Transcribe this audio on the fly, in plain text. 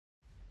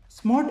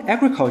Smart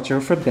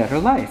Agriculture for Better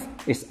Life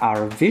is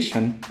our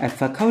vision at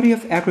Faculty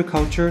of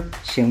Agriculture,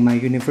 Chiang Mai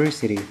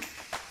University.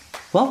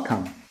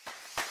 Welcome.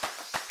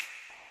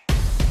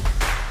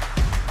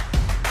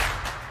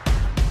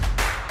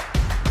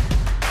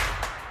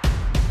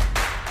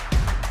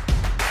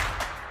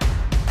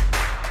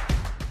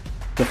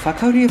 The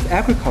Faculty of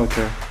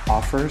Agriculture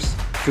offers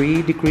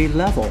 3-degree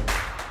level: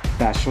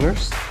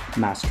 bachelor's,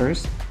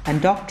 master's,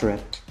 and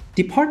doctorate.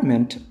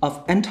 Department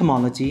of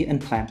Entomology and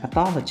Plant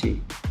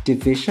Pathology,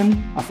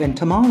 Division of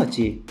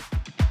Entomology.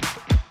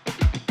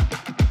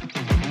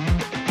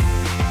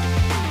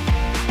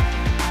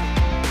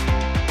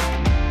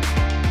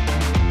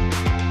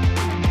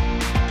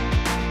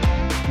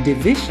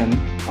 Division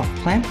of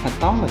Plant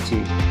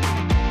Pathology.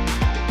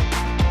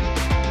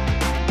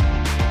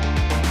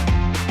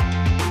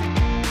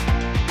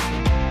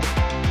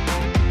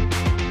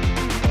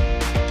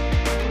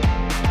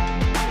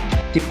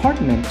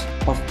 Department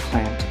of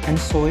Plant and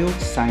Soil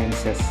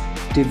Sciences,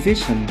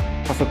 Division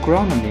of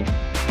Agronomy.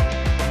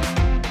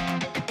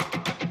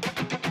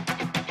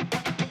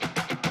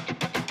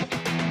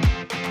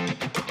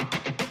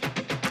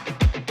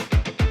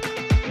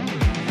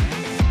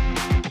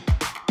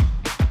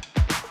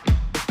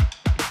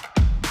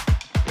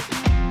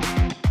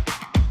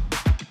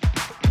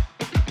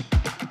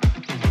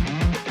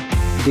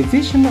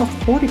 Division of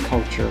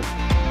Horticulture.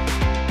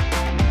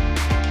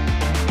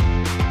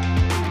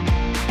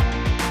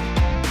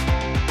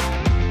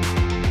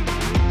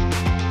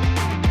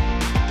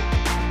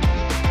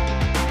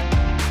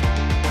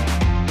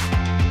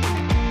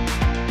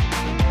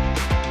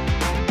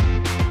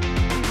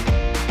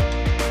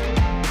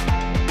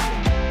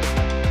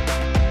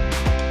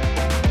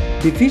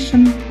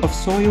 Division of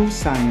Soil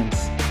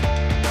Science.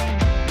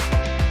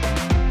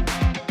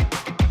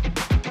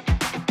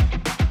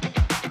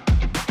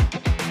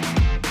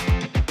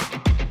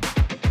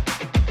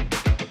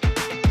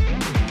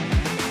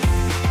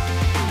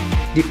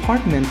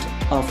 Department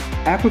of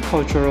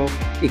Agricultural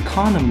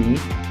Economy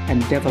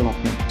and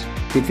Development,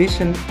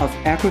 Division of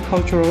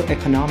Agricultural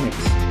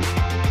Economics.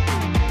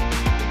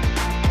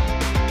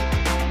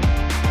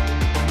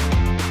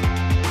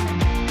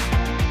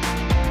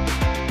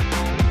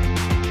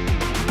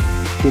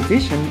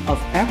 Division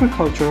of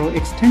Agricultural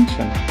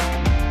Extension.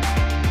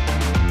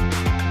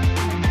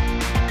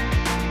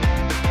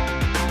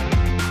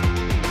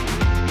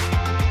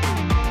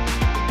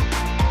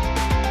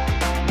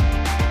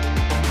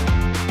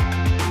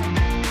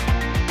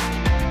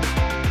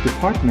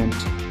 Department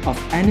of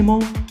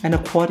Animal and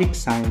Aquatic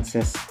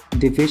Sciences,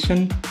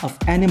 Division of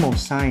Animal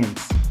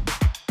Science.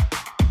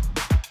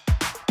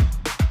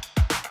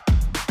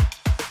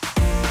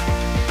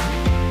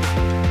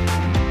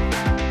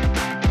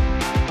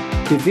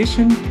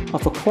 Division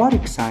of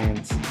Aquatic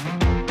Science.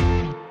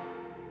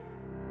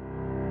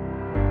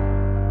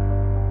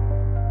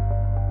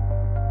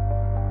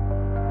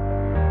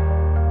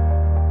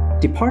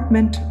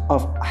 Department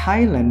of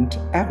Highland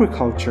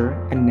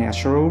Agriculture and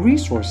Natural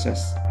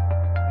Resources.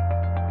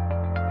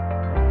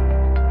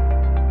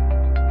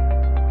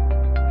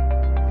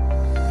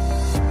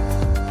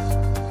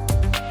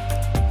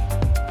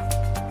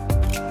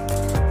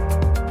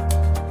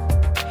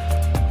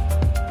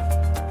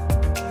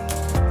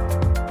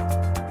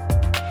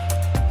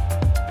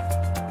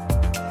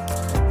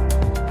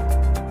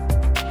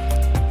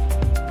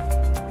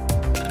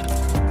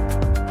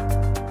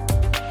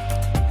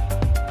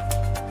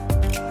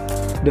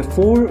 The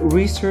 4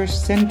 research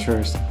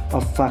centers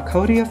of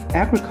Faculty of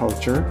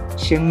Agriculture,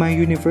 Chiang Mai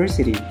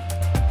University.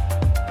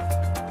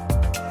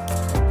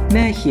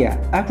 Mae Hia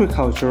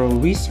Agricultural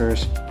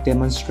Research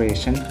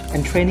Demonstration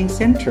and Training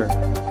Center.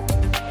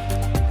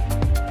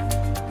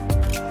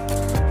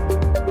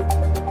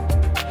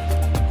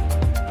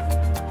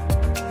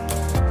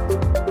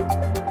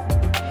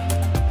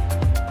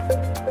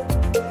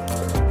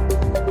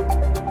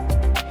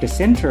 The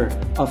Center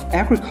of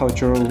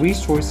Agricultural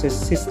Resources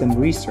System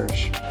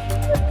Research.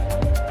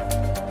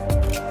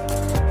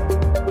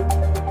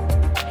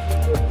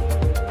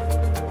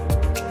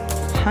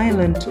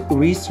 Highland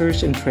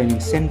Research and Training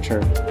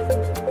Center.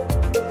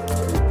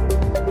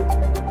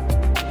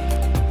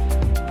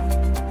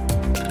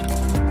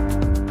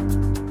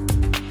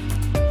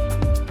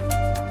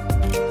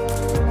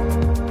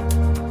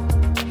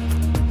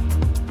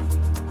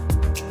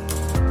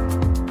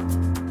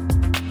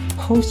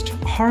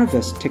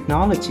 Post-Harvest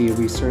Technology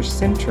Research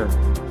Center.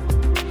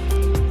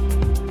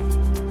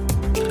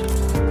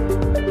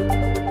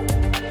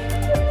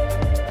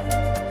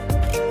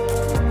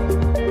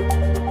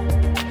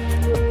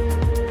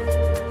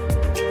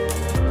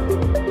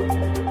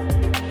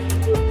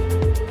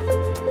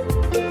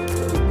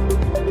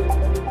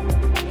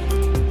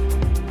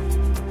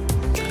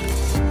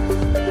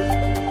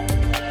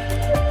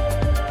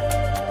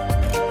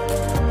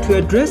 To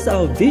address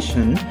our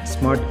vision,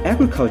 Smart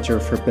Agriculture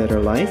for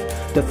Better Life,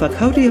 the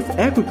Faculty of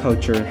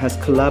Agriculture has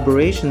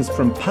collaborations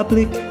from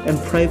public and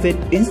private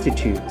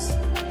institutes.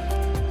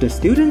 The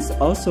students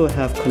also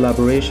have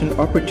collaboration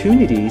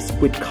opportunities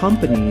with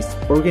companies,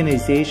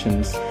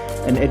 organizations,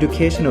 and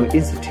educational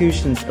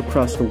institutions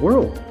across the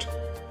world.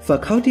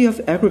 Faculty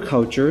of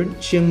Agriculture,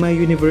 Chiang Mai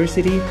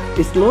University,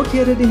 is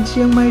located in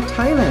Chiang Mai,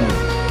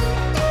 Thailand.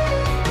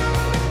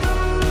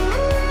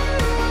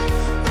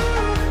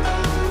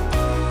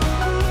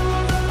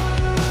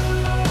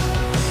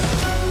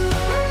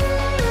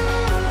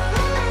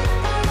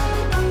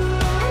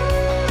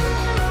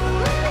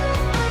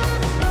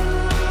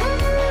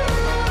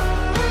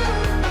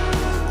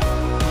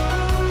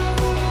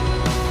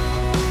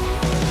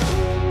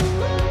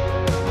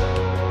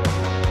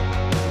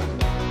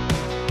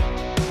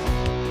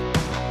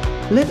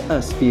 Let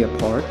us be a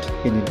part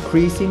in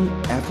increasing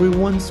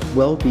everyone's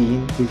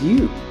well-being with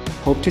you.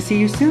 Hope to see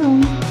you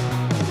soon.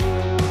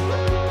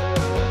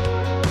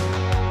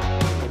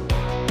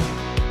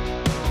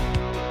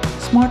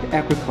 Smart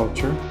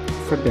agriculture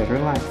for better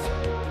life.